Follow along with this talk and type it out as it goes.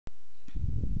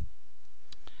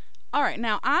All right,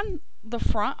 now on the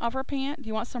front of her pant, do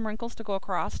you want some wrinkles to go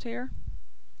across here?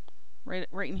 Right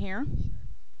in here?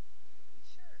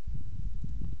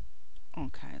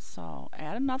 Okay, so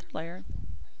add another layer.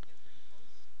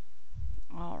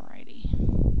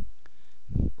 Alrighty.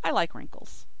 I like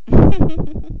wrinkles.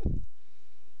 I'm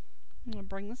going to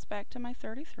bring this back to my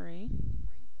 33.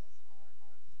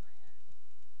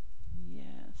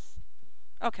 Yes.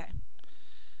 Okay.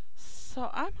 So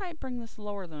I might bring this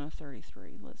lower than a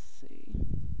 33. Let's see.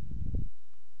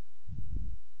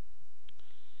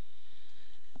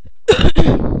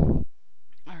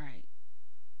 All right.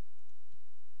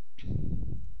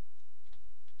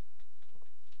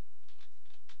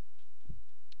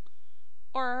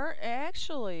 Or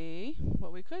actually,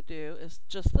 what we could do is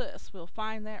just this. We'll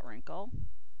find that wrinkle.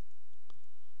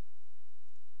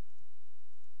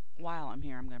 While I'm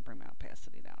here, I'm going to bring my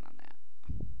opacity down on that.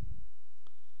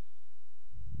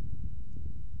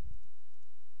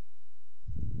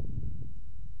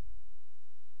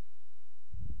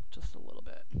 Just a little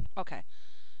bit. Okay.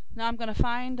 Now I'm going to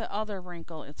find the other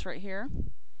wrinkle. It's right here.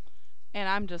 And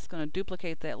I'm just going to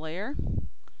duplicate that layer.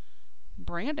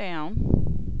 Bring it down.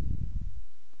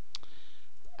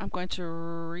 I'm going to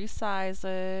resize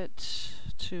it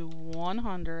to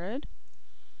 100.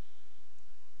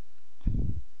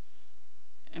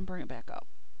 And bring it back up.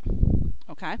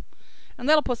 Okay? And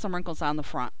that'll put some wrinkles on the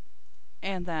front.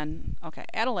 And then, okay,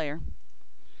 add a layer.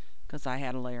 Because I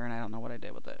had a layer and I don't know what I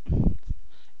did with it.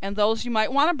 And those, you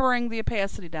might want to bring the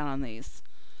opacity down on these.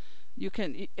 You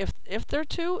can, if they're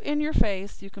too in your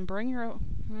face, you can bring your,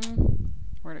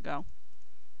 where'd it go?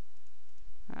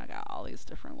 I got all these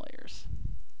different layers.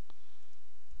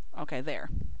 Okay, there.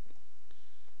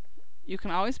 You can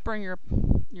always bring your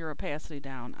opacity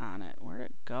down on it. Where'd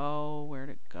it go? Where'd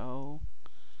it go?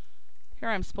 Here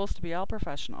I'm supposed to be all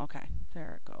professional. Okay,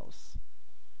 there it goes.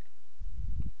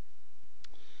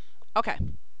 Okay.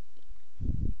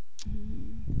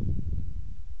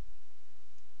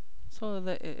 So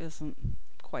that it isn't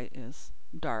quite as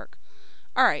dark.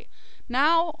 Alright,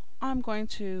 now I'm going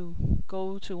to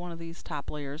go to one of these top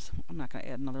layers. I'm not going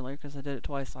to add another layer because I did it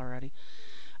twice already.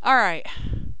 Alright,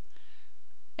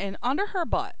 and under her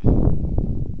butt,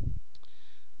 I'm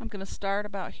going to start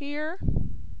about here.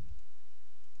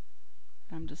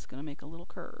 I'm just going to make a little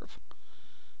curve.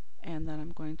 And then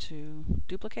I'm going to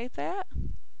duplicate that.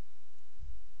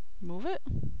 Move it.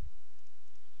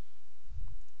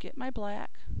 Get my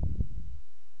black.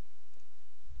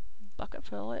 Bucket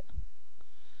fill it.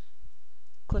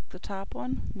 Click the top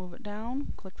one, move it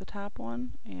down, click the top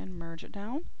one, and merge it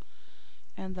down.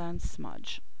 And then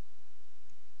smudge.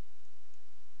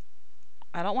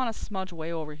 I don't want to smudge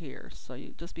way over here, so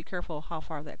you just be careful how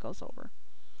far that goes over.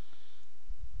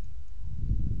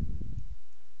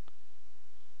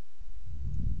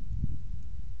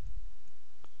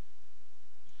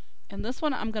 And this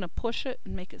one, I'm going to push it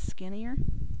and make it skinnier.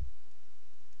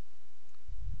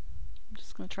 I'm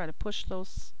just going to try to push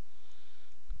those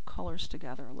colors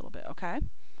together a little bit, okay?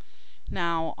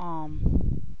 Now,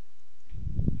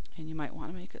 and you might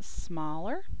want to make it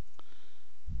smaller.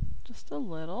 Just a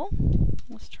little.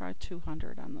 Let's try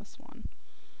 200 on this one.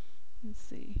 Let's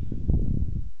see.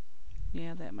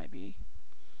 Yeah, that might be.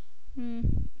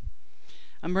 I'm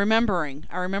remembering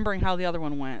how the other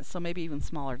one went, so maybe even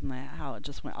smaller than that, how it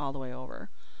just went all the way over.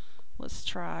 Let's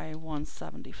try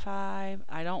 175.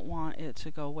 I don't want it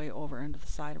to go way over into the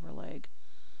side of her leg.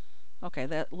 Okay,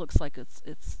 that looks like it's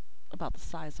about the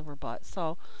size of her butt.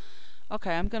 So,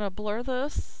 okay, I'm going to blur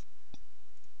this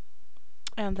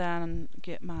and then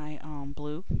get my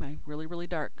blue, my really, really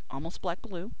dark, almost black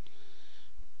blue.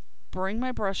 Bring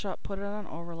my brush up, put it on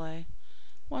overlay.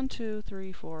 1, 2,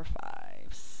 3, 4, 5,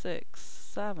 6,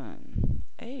 7,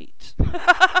 8.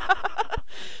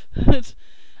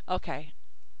 Okay.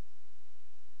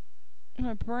 I'm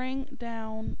going to bring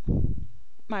down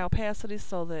my opacity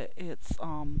so that it's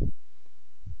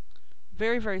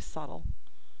very, very subtle.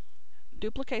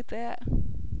 Duplicate that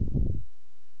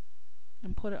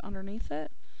and put it underneath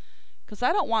it. Because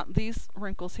I don't want these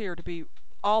wrinkles here to be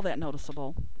all that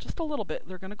noticeable. Just a little bit.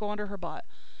 They're going to go under her butt.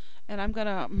 And I'm going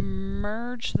to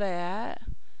merge that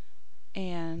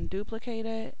and duplicate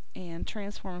it and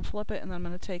transform and flip it. And then I'm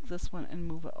going to take this one and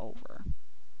move it over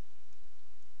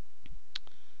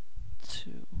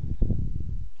to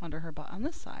under her butt on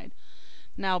this side.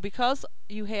 Now, because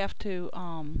you have to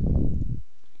kind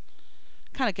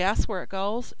of guess where it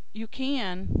goes, we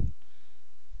can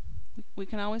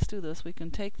always do this. We can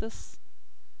take this,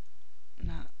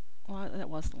 well, that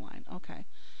was the line. Okay.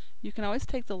 You can always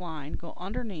take the line, go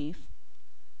underneath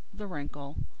the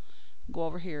wrinkle, go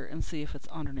over here and see if it's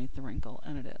underneath the wrinkle,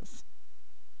 and it is.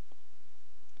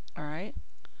 Alright?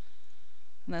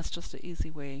 And that's just an easy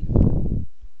way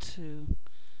to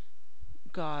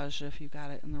gauge if you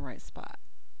got it in the right spot.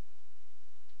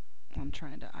 I'm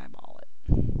trying to eyeball it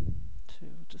to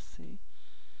just see.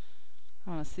 I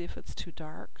want to see if it's too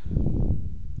dark.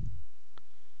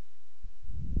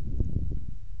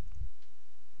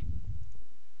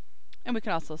 And we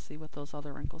can also see what those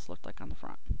other wrinkles looked like on the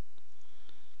front.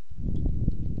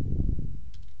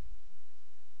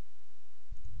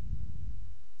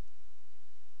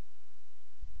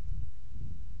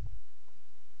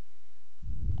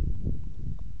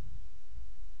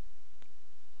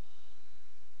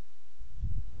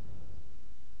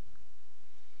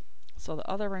 So the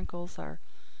other wrinkles are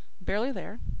barely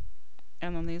there,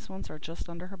 and then these ones are just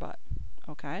under her butt.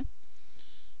 Okay?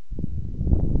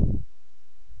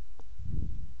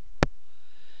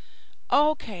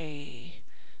 Okay.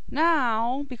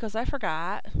 Now, because I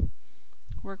forgot,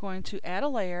 we're going to add a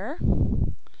layer.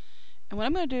 And what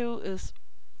I'm going to do is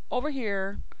over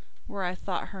here where I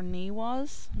thought her knee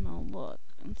was, I'm going to look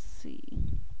and see.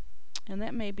 And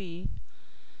that may be,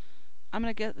 I'm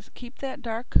going to keep that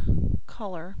dark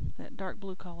color, that dark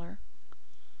blue color,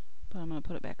 but I'm going to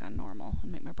put it back on normal and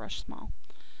make my brush small.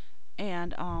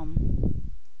 And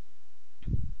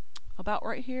about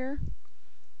right here,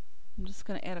 I'm just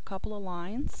going to add a couple of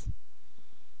lines,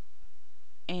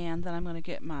 and then I'm going to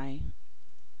get my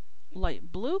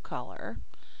light blue color,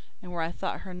 and where I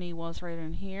thought her knee was right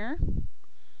in here,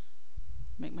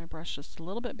 make my brush just a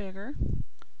little bit bigger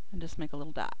and just make a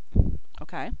little dot.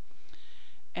 Okay?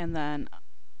 And then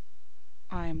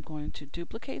I'm going to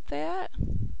duplicate that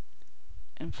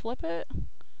and flip it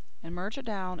and merge it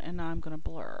down, and now I'm going to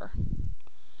blur.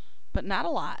 But not a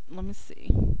lot. Let me see.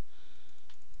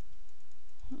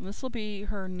 This will be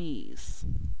her knees.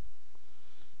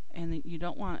 And you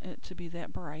don't want it to be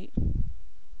that bright.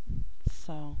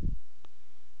 So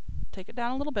take it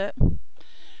down a little bit.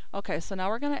 Okay, so now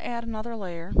we're going to add another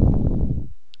layer.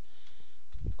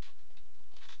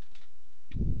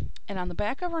 And on the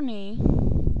back of her knee,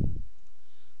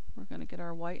 we're going to get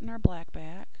our white and our black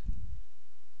back.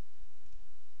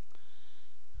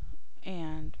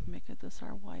 And make this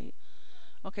our white.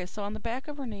 Okay, so on the back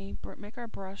of her knee, make our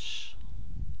brush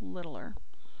littler.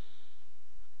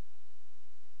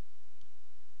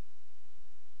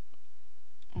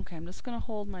 Okay, I'm just going to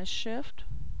hold my shift,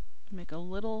 make a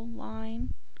little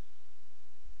line,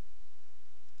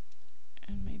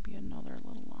 and maybe another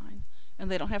little line.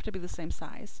 And they don't have to be the same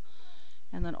size.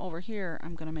 And then over here,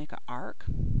 I'm going to make an arc,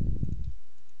 and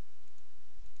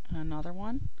another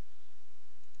one.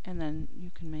 And then you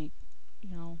can make, you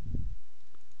know,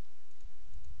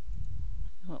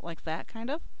 like that kind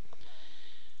of.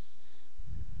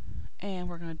 And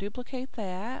we're going to duplicate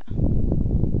that.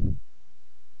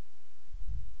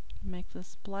 Make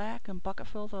this black and bucket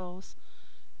fill those.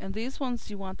 And these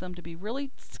ones, you want them to be really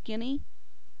skinny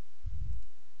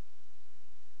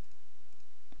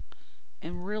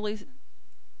and really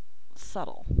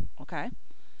subtle. Okay?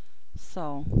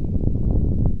 So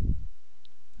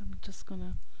I'm just going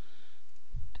to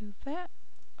do that.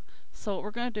 So what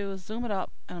we're going to do is zoom it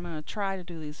up, and I'm going to try to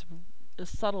do these as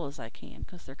subtle as I can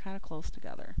because they're kind of close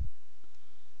together.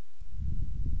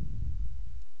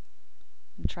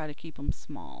 And try to keep them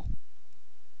small.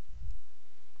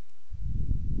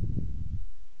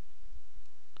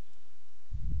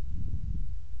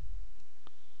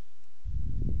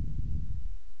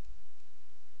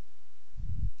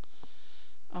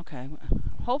 Okay,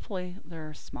 hopefully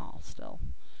they're small still.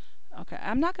 Okay,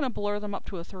 I'm not going to blur them up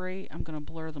to a 3. I'm going to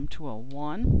blur them to a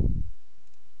 1.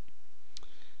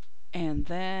 And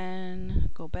then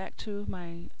go back to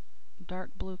my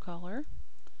dark blue color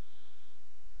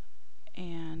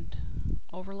and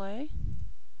overlay.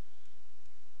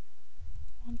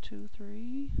 1, 2,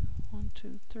 3, 1,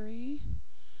 2, 3.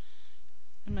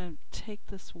 I'm going to take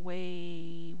this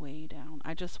way, way down.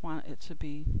 I just want it to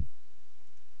be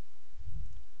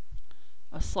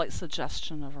a slight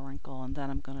suggestion of a wrinkle, and then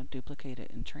I'm going to duplicate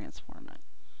it and transform it.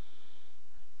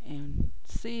 And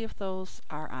see if those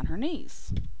are on her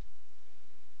knees.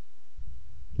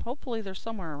 Hopefully they're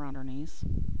somewhere around her knees.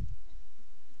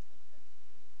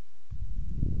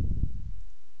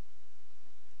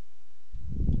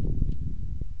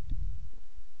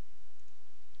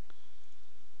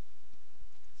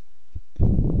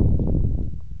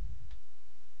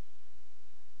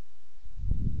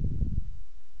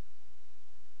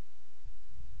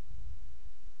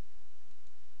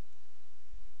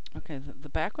 Okay, the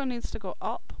back one needs to go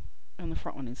up, and the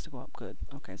front one needs to go up. Good.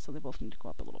 Okay, so they both need to go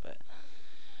up a little bit.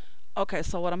 Okay,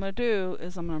 so what I'm going to do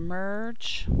is I'm going to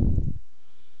merge.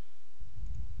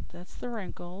 That's the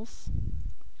wrinkles.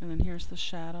 And then here's the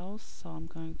shadows, so I'm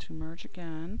going to merge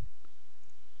again.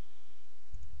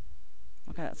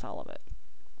 Okay, that's all of it.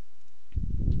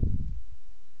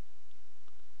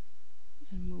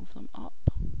 And move them up.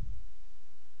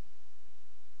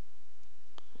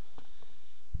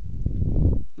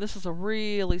 This is a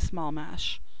really small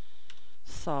mesh,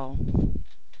 so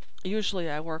usually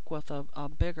I work with a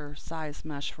bigger size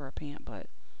mesh for a pant, but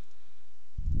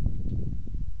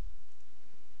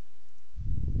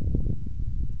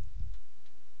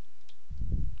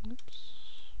oops.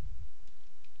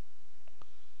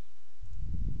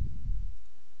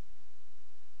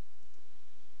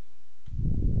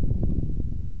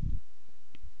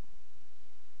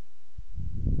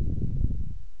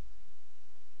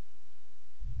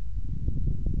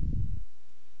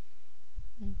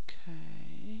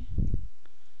 Okay.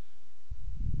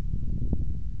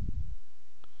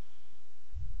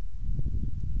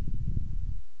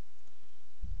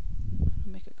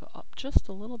 Make it go up just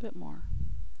a little bit more.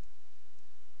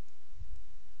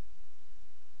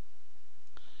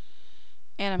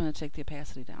 And I'm going to take the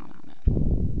opacity down on it.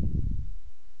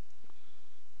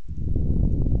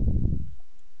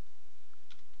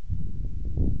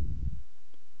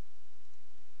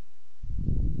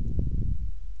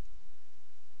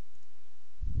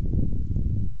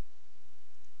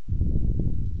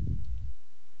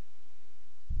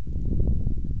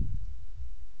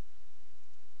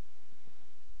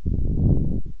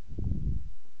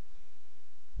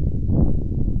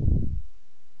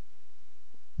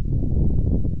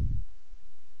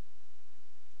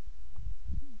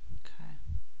 Okay.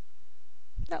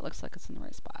 That looks like it's in the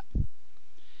right spot.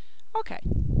 Okay.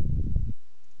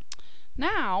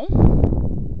 Now,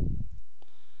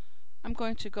 I'm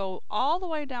going to go all the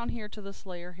way down here to this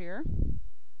layer here.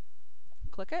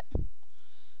 Click it.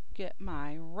 Get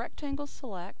my rectangle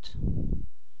select.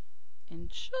 And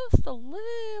just a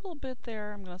little bit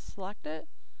there, I'm going to select it.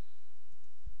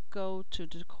 Go to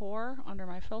decor under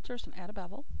my filters and add a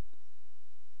bevel.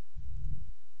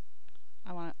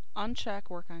 I want to uncheck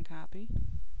work on copy.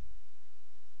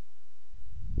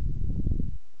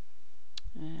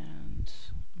 And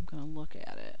I'm going to look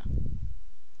at it.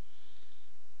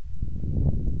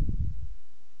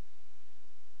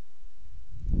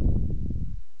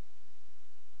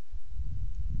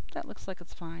 That looks like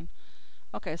it's fine.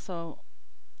 Okay, so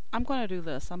I'm going to do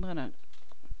this. I'm going to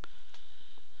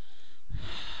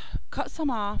cut some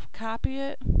off, copy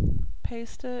it,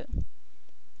 paste it,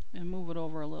 and move it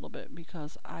over a little bit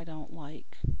because I don't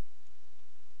like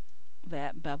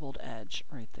that beveled edge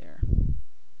right there.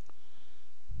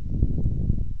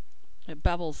 It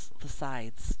bevels the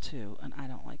sides too, and I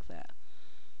don't like that.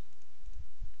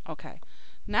 Okay,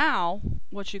 now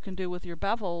what you can do with your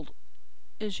beveled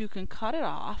is you can cut it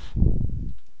off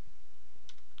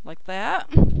like that,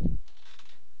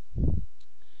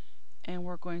 and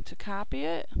we're going to copy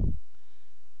it,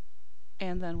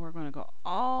 and then we're going to go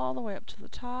all the way up to the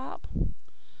top,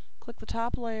 click the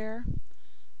top layer,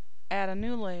 add a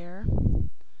new layer,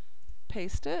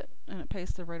 paste it, and it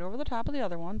pasted right over the top of the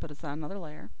other one, but it's on another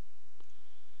layer.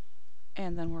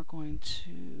 And then we're going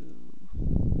to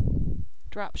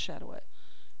drop shadow it.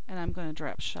 And I'm going to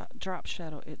drop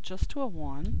shadow it just to a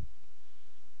 1.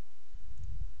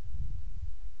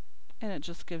 And it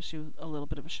just gives you a little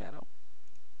bit of a shadow.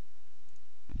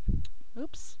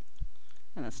 Oops.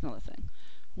 And that's another thing.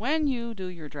 When you do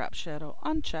your drop shadow,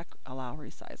 uncheck allow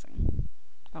resizing.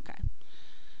 Okay.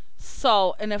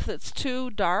 So, and if it's too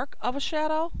dark of a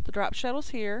shadow, the drop shadow's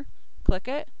here. Click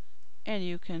it, and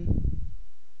you can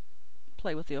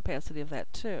play with the opacity of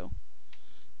that too.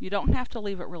 You don't have to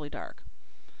leave it really dark.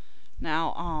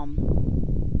 Now,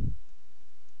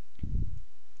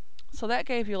 so that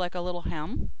gave you like a little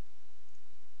hem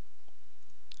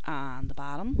on the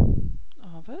bottom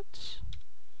of it.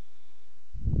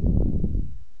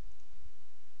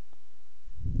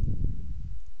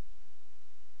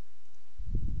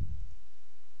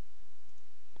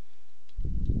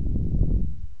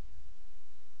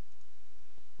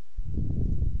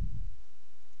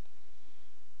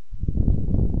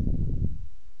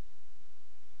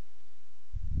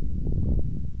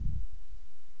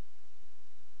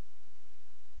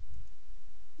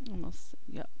 Almost,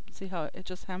 yep. See how it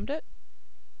just hemmed it?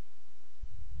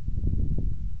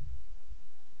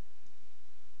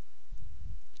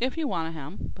 If you want to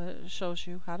hem, but it shows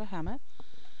you how to hem it.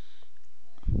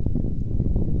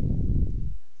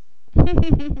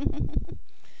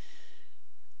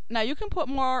 Now you can put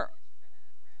more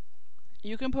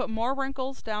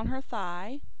wrinkles down her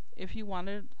thigh if you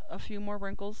wanted a few more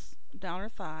wrinkles down her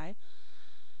thigh.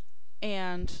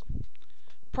 And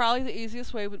probably the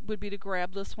easiest way would be to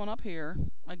grab this one up here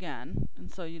again,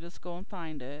 and so you just go and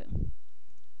find it.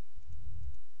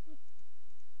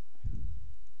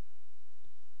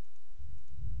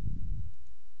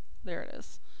 There it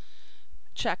is.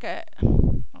 Check it,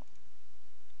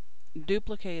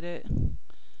 duplicate it,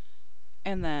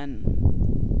 and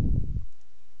then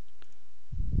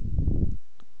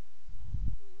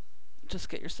just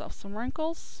get yourself some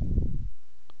wrinkles.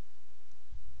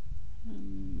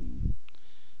 And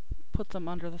put them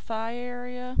under the thigh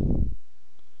area,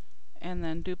 and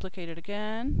then duplicate it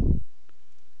again,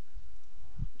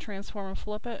 transform and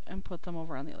flip it, and put them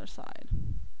over on the other side.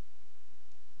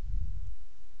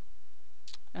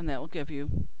 And that will give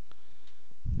you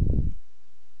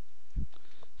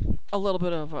a little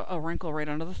bit of a wrinkle right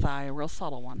under the thigh, a real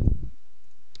subtle one.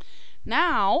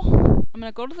 Now, I'm going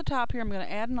to go to the top here. I'm going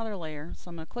to add another layer. So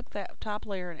I'm going to click that top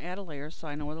layer and add a layer so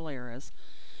I know where the layer is.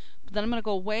 But then I'm going to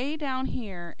go way down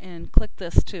here and click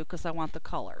this too because I want the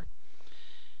color.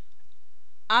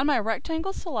 On my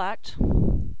rectangle select,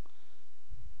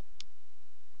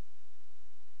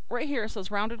 right here it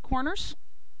says rounded corners.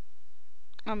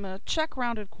 I'm going to check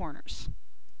rounded corners.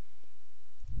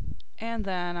 And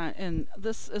then, and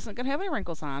this isn't going to have any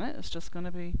wrinkles on it. It's just going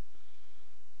to be,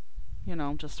 you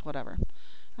know, just whatever.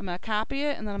 I'm going to copy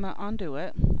it and then I'm going to undo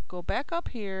it. Go back up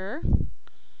here.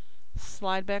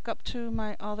 Slide back up to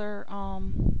my other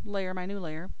layer, my new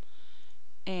layer,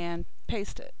 and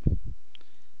paste it.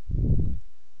 I'm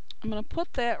going to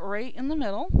put that right in the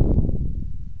middle.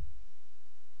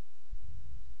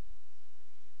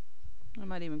 I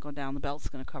might even go down. The belt's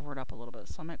going to cover it up a little bit,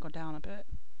 so I might go down a bit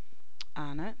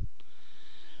on it.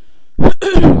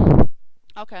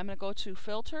 Okay, I'm going to go to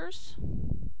Filters,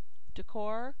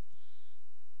 Decor,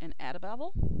 and Add a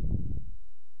Bevel.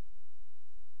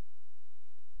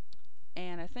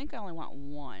 And I think I only want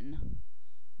one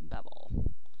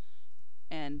bevel.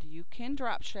 And you can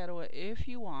drop shadow it if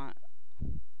you want.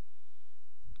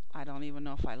 I don't even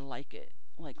know if I like it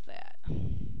like that.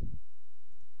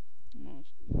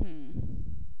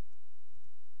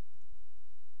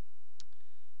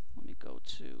 Let me go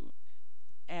to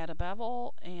Add a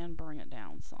Bevel and bring it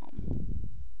down some.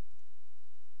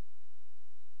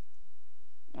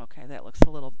 Okay, that looks a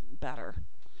little better.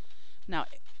 Now,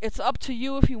 it's up to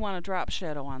you if you want to drop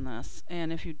shadow on this.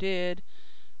 And if you did,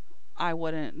 I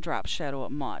wouldn't drop shadow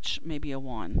it much. Maybe a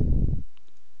 1.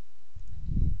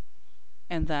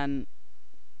 And then,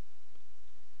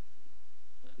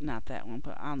 not that one,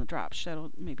 but on the drop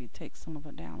shadow, maybe take some of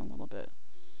it down a little bit.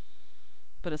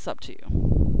 But it's up to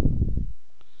you.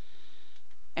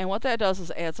 And what that does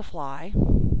is adds a fly.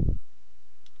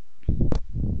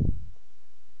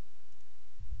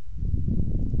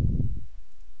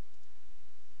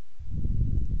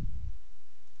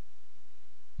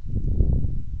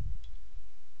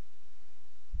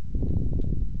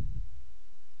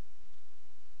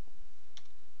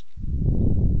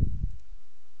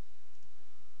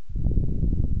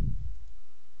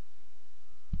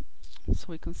 So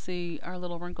we can see our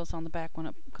little wrinkles on the back when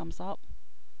it comes up.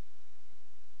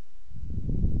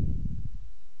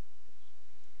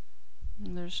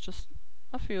 And there's just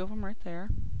a few of them right there,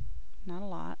 not a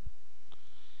lot.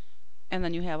 And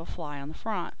then you have a fly on the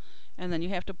front. And then you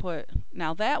have to put,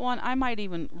 now that one, I might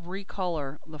even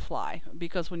recolor the fly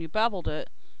because when you beveled it,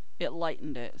 it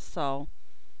lightened it. So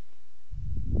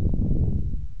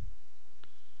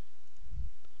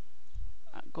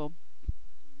go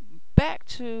back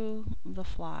to the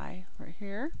fly right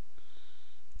here.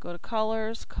 Go to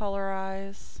Colors,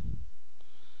 Colorize,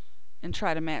 and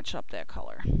try to match up that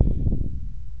color.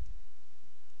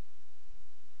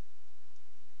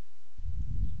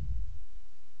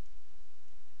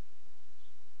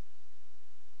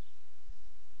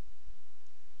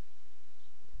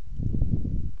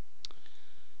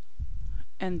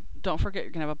 And don't forget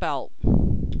you're going to have a belt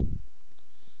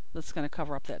that's going to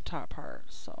cover up that top part.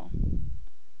 So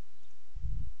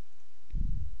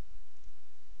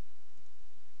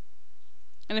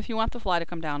and if you want the fly to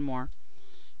come down more,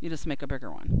 you just make a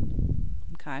bigger one.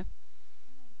 Okay?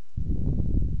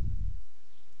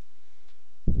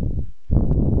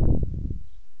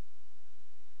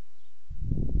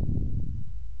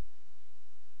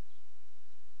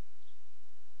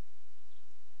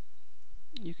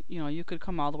 You know, you could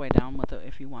come all the way down with it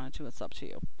if you wanted to. It's up to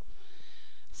you.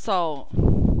 So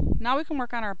now we can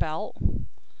work on our belt.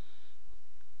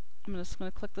 I'm just going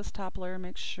to click this top layer and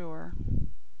make sure.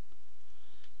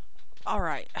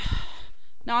 Alright.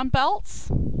 Now on belts,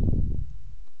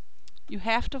 you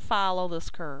have to follow this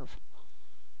curve.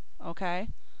 Okay?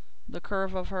 The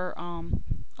curve of her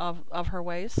of her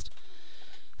waist.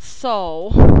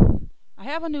 So I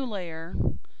have a new layer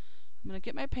I'm going to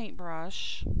get my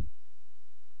paintbrush.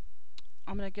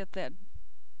 I'm going to get that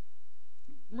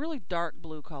really dark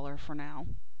blue color for now.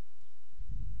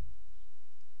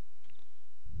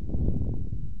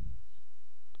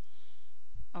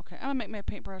 Okay, I'm going to make my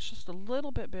paintbrush just a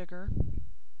little bit bigger.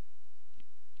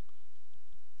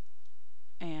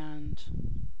 And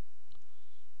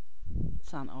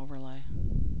it's on overlay.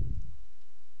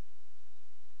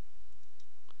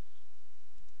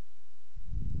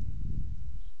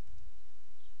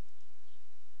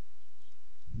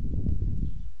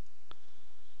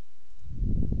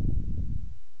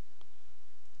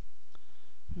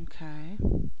 Okay.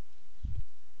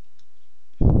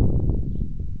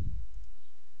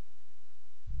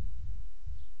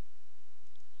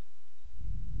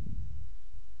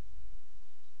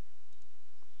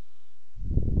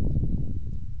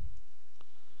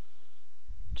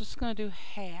 Just going to do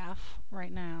half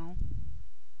right now.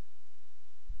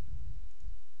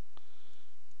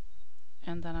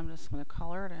 And then I'm just going to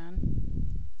color it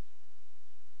in.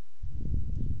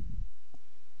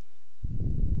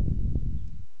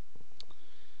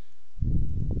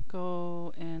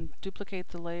 Go and duplicate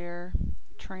the layer,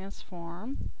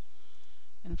 transform,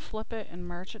 and flip it and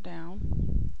merge it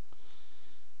down.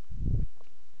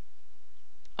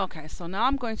 Okay, so now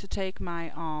I'm going to take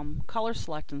my color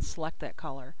select and select that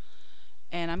color.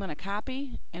 And I'm going to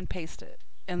copy and paste it.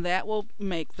 And that will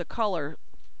make the color,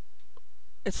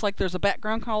 it's like there's a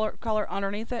background color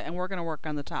underneath it, and we're going to work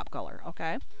on the top color,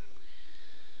 okay?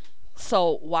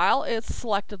 So while it's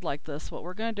selected like this, what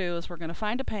we're going to do is we're going to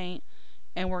find a paint,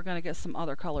 and we're going to get some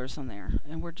other colors in there.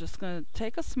 And we're just going to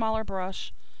take a smaller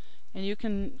brush, and you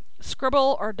can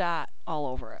scribble or dot all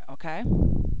over it, okay?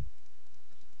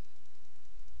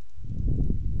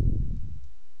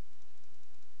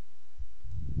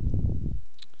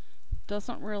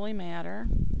 Doesn't really matter.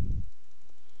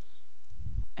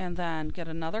 And then get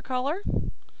another color.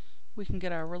 We can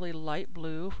get a really light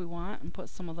blue if we want and put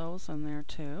some of those in there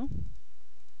too.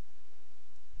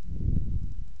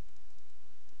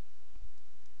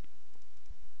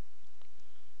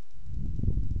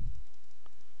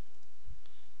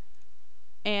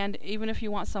 And even if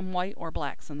you want some white or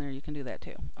blacks in there, you can do that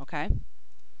too, okay?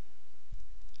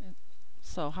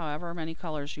 So however many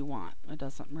colors you want, it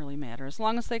doesn't really matter. As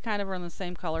long as they kind of are in the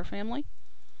same color family.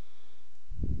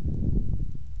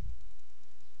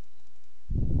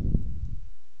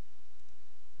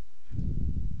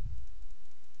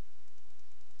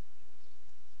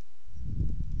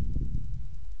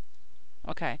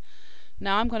 Okay,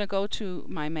 now I'm going to go to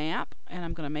my map and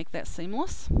I'm going to make that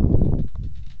seamless.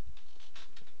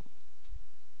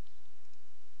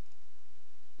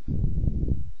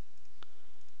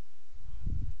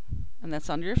 And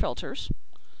that's under your filters.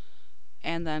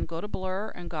 And then go to blur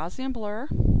and Gaussian blur.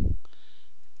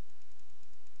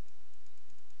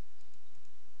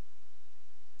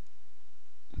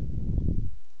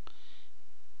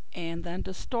 And then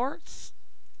distorts,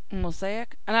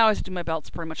 mosaic. And I always do my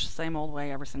belts pretty much the same old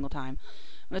way every single time.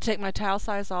 I'm going to take my tile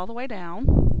size all the way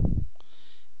down.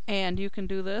 And you can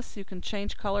do this. You can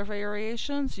change color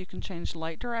variations. You can change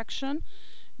light direction.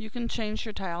 You can change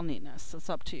your tile neatness.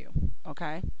 It's up to you.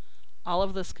 Okay? All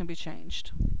of this can be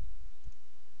changed.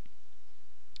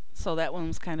 So that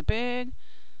one's kind of big.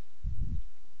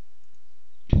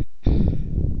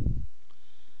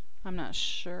 I'm not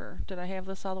sure. Did I have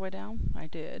this all the way down? I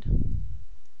did.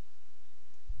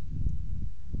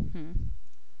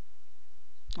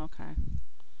 Okay.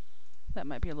 That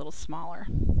might be a little smaller.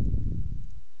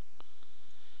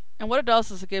 And what it does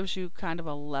is it gives you kind of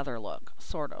a leather look,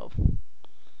 sort of.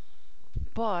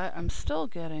 But I'm still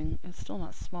getting, it's still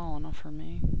not small enough for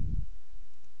me.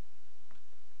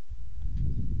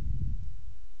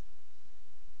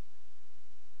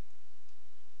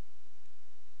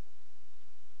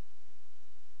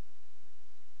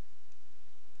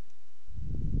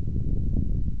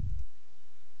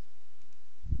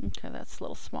 Okay, that's a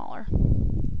little smaller.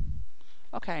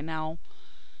 Okay, now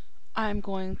I'm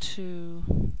going to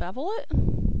bevel it.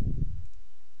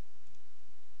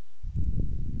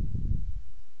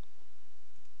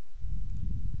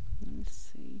 Let me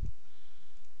see.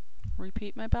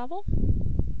 Repeat my bevel.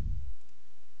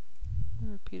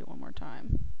 Repeat it one more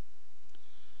time.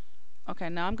 Okay,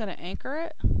 now I'm going to anchor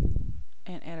it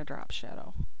and add a drop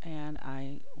shadow. And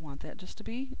I want that just to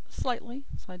be slightly,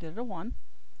 so I did it a 1.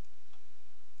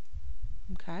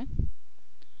 Okay.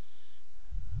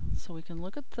 So we can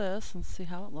look at this and see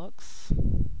how it looks.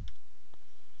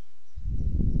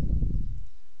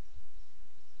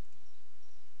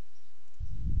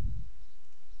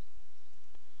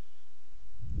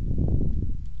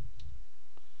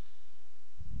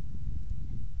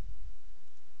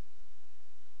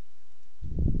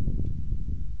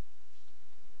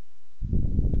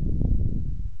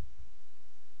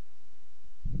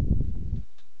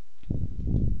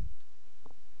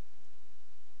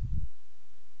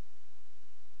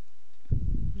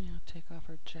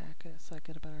 jacket so I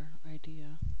get a better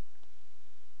idea.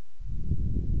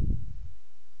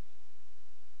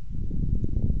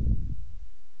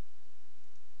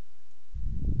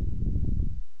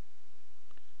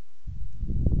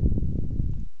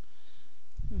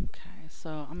 Okay,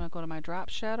 so I'm going to go to my drop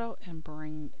shadow and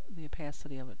bring the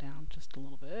opacity of it down just a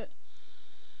little bit.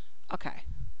 Okay,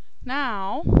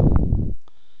 now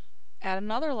add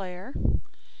another layer.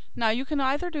 Now you can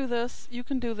either do this, you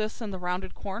can do this in the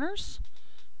rounded corners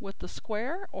with the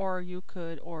square, or you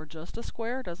could, or just a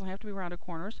square, it doesn't have to be rounded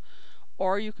corners,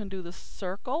 or you can do the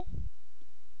circle,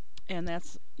 and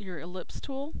that's your ellipse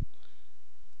tool.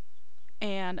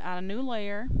 And on a new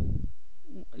layer,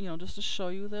 you know, just to show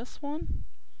you this one,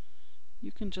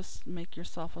 you can just make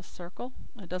yourself a circle.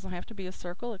 It doesn't have to be a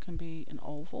circle, it can be an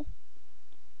oval.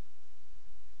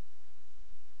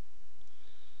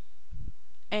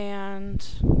 And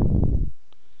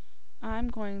I'm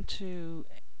going to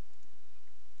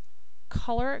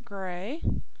color it gray,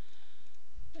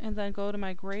 and then go to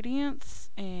my gradients,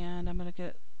 and I'm going to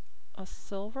get a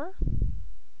silver.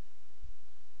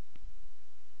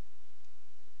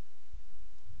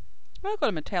 I'm going to go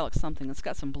to metallic something. It's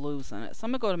got some blues in it. So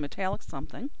I'm going to go to metallic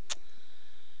something,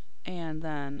 and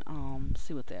then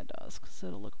see what that does, because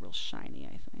it'll look real shiny,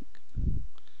 I think.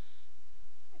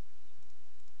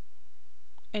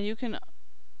 And you can,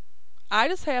 I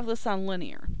just have this on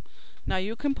linear. Now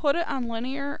you can put it on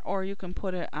linear, or you can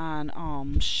put it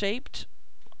on shaped,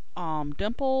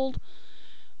 dimpled,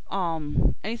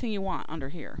 anything you want under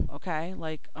here, okay?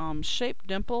 Like shaped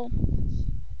dimple.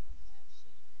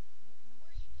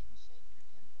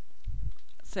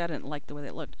 See, I didn't like the way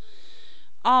that looked.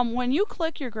 When you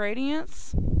click your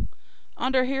gradients,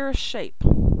 under here is shape.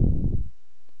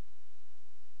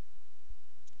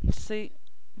 See,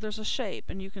 there's a shape,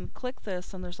 and you can click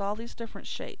this, and there's all these different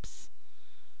shapes.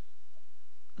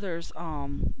 There's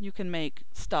you can make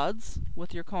studs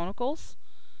with your conicals.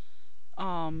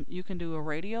 You can do a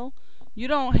radial. You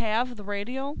don't have the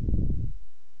radial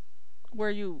where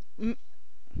you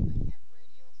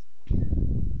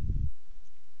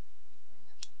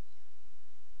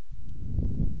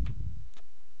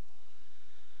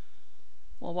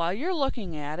well, while you're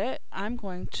looking at it, I'm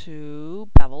going to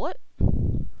bevel it.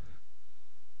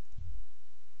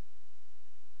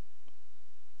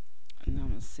 And I'm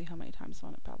going to see how many times I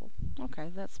want it beveled.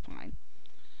 Okay, that's fine.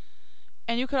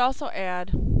 And you could also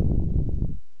add,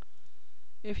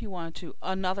 if you wanted to,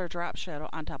 another drop shadow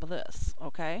on top of this,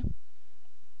 okay?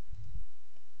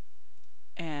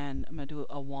 And I'm going to do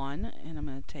a 1, and I'm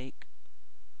going to take,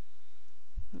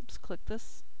 oops, click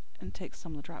this, and take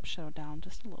some of the drop shadow down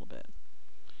just a little bit.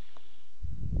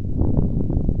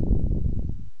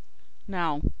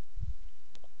 Now,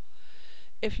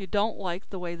 if you don't like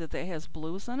the way that it has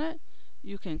blues in it,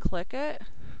 you can click it,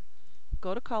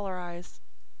 go to colorize,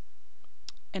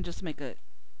 and just make it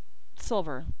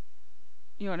silver.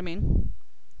 You know what I mean?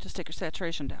 Just take your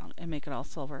saturation down and make it all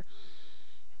silver.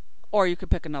 Or you could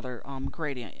pick another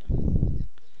gradient.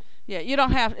 Yeah, you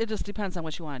don't have, it just depends on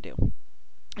what you want to do.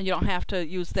 And you don't have to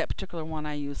use that particular one.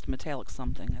 I used metallic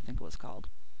something, I think it was called.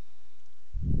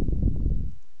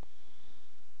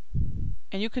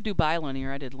 And you could do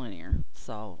bilinear. I did linear.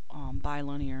 So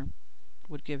bilinear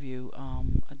would give you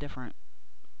a different,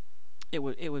 they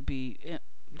would be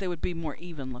more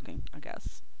even looking, I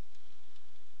guess.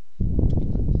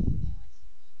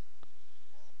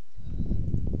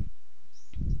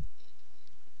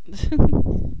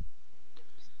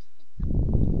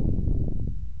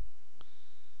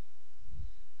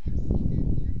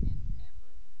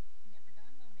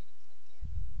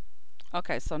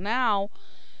 Okay, so now,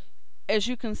 as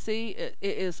you can see, it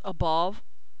is above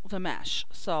the mesh.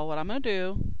 So what I'm going to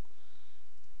do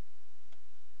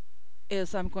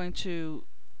is I'm going to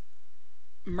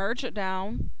merge it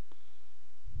down,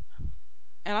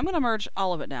 and I'm going to merge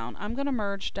all of it down. I'm going to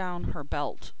merge down her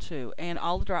belt too, and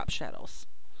all the drop shadows.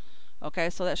 Okay,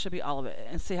 so that should be all of it.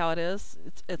 And see how it is?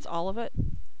 It's all of it.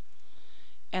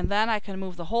 And then I can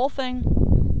move the whole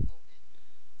thing.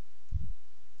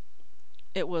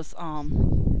 It was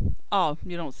oh,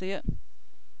 you don't see it?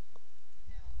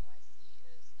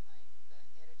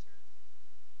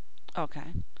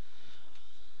 Okay.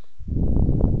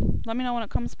 Let me know when it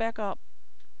comes back up.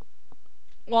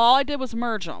 Well, all I did was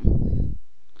merge them.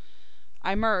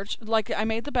 I merged, like I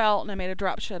made the belt and I made a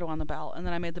drop shadow on the belt, and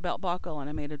then I made the belt buckle and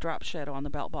I made a drop shadow on the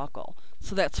belt buckle.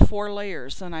 So that's 4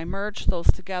 layers, and I merged those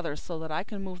together so that I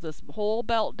can move this whole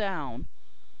belt down,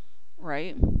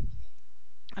 right?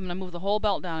 I'm going to move the whole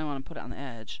belt down. I want to put it on the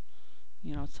edge,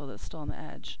 you know, so that it's still on the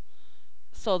edge.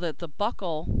 So that the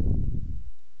buckle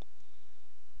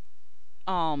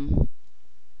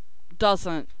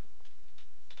doesn't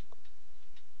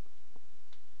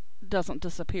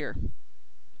disappear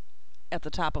at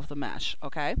the top of the mesh,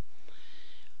 okay?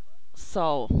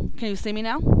 So, can you see me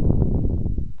now?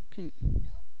 Can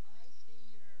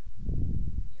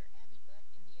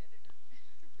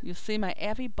you see my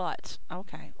Abby butt?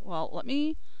 Okay. Well, let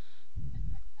me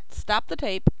stop the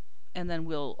tape and then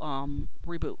we'll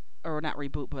reboot, or not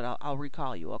reboot, but I'll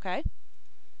recall you, okay?